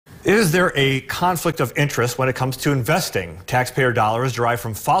Is there a conflict of interest when it comes to investing taxpayer dollars derived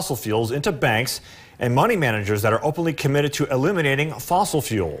from fossil fuels into banks and money managers that are openly committed to eliminating fossil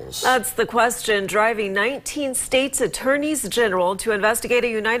fuels? That's the question driving 19 states' attorneys general to investigate a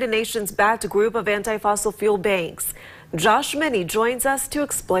United Nations-backed group of anti-fossil fuel banks. Josh Minnie joins us to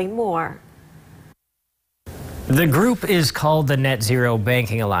explain more. The group is called the Net Zero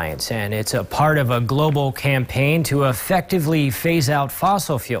Banking Alliance, and it's a part of a global campaign to effectively phase out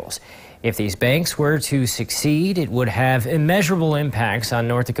fossil fuels. If these banks were to succeed, it would have immeasurable impacts on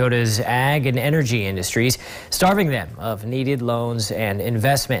North Dakota's ag and energy industries, starving them of needed loans and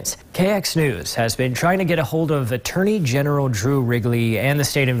investments. KX News has been trying to get a hold of Attorney General Drew Wrigley and the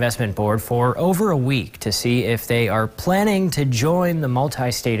State Investment Board for over a week to see if they are planning to join the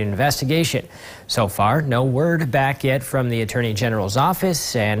multi-state investigation. So far, no word back yet from the Attorney General's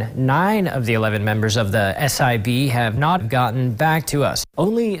office, and 9 of the 11 members of the SIB have not gotten back to us.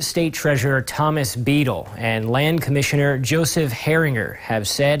 Only State Treasurer Thomas Beadle and Land Commissioner Joseph Herringer have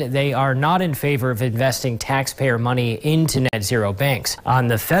said they are not in favor of investing taxpayer money into net zero banks. On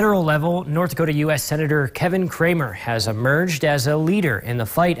the federal level, North Dakota U.S. Senator Kevin Cramer has emerged as a leader in the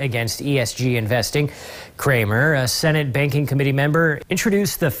fight against ESG investing. Cramer, a Senate Banking Committee member,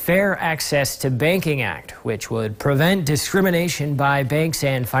 introduced the Fair Access to Banking Act, which would prevent discrimination by banks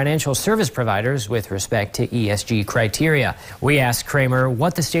and financial service providers with respect to ESG criteria. We asked Cramer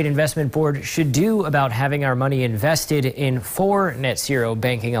what the State Investment Board should do about having our money invested in 4 Net Zero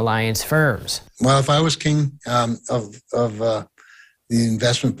Banking Alliance firms. Well, if I was king of the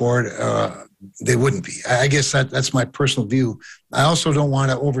investment board, they wouldn't be. I guess that's my personal view. I also don't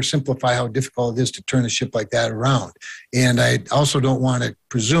want to oversimplify how difficult it is to turn a ship like that around. And I also don't want to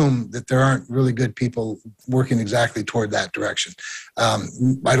presume that there aren't really good people working exactly toward that direction.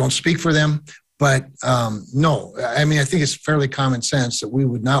 I don't speak for them. But no, I mean, I think it's fairly common sense that we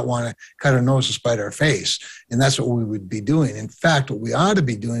would not want to cut our nose to spite our face. And that's what we would be doing. In fact, what we ought to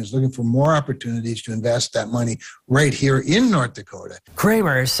be doing is looking for more opportunities to invest that money right here in North Dakota.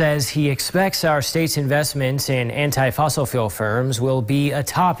 Cramer says he expects our state's investments in anti-fossil fuel firms will be a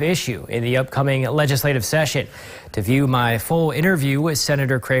top issue in the upcoming legislative session. To view my full interview with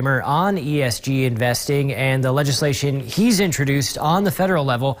Senator Cramer on ESG investing and the legislation he's introduced on the federal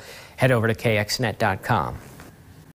level, head over to kxnet.com.